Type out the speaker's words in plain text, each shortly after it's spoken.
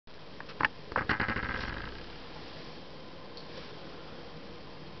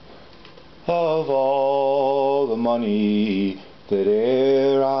Of all the money that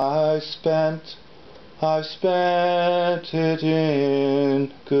e'er I spent it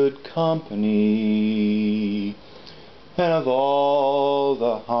in good company. And of all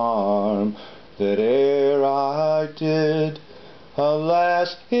the harm that e'er I did,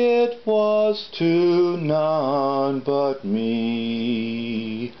 alas, it was to none but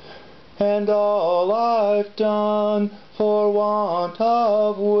me. And all I've done for want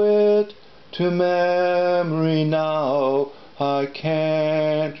of wit, to memory now I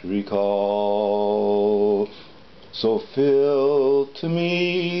can't recall. So fill to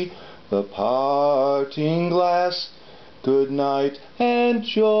me the parting glass. Good night and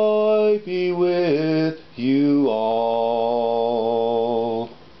joy be with you all.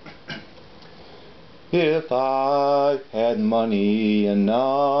 If I had money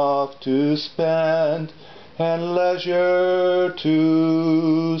enough to spend, and leisure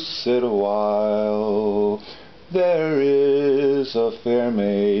to sit a while, there is a fair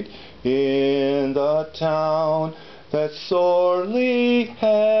maid in the town that sorely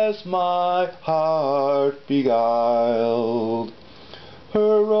has my heart beguiled.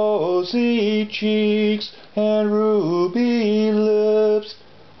 Her rosy cheeks and ruby lips,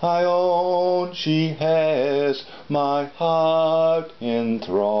 I own she has my heart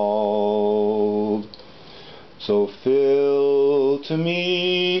enthralled. So fill to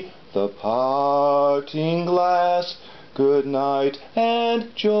me the parting glass. Good night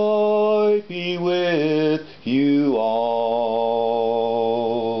and joy be with you all.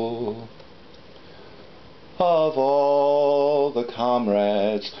 Of all the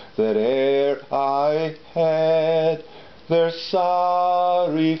comrades that e'er I had, they're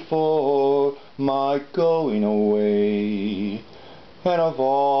sorry for my going away. And of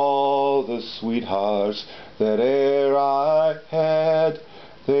all the sweethearts that e'er I had,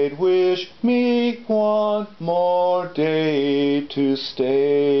 they'd wish me one more day to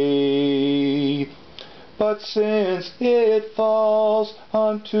stay. But since it falls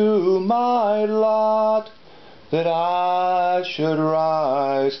unto my lot that I should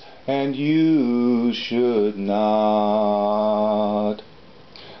rise and you should not,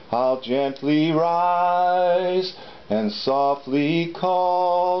 I'll gently rise and softly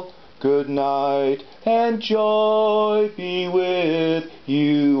call, good night and joy be with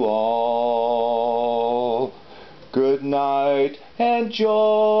you all. Good night and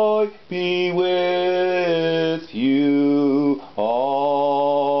joy be with you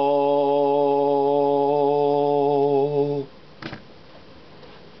all.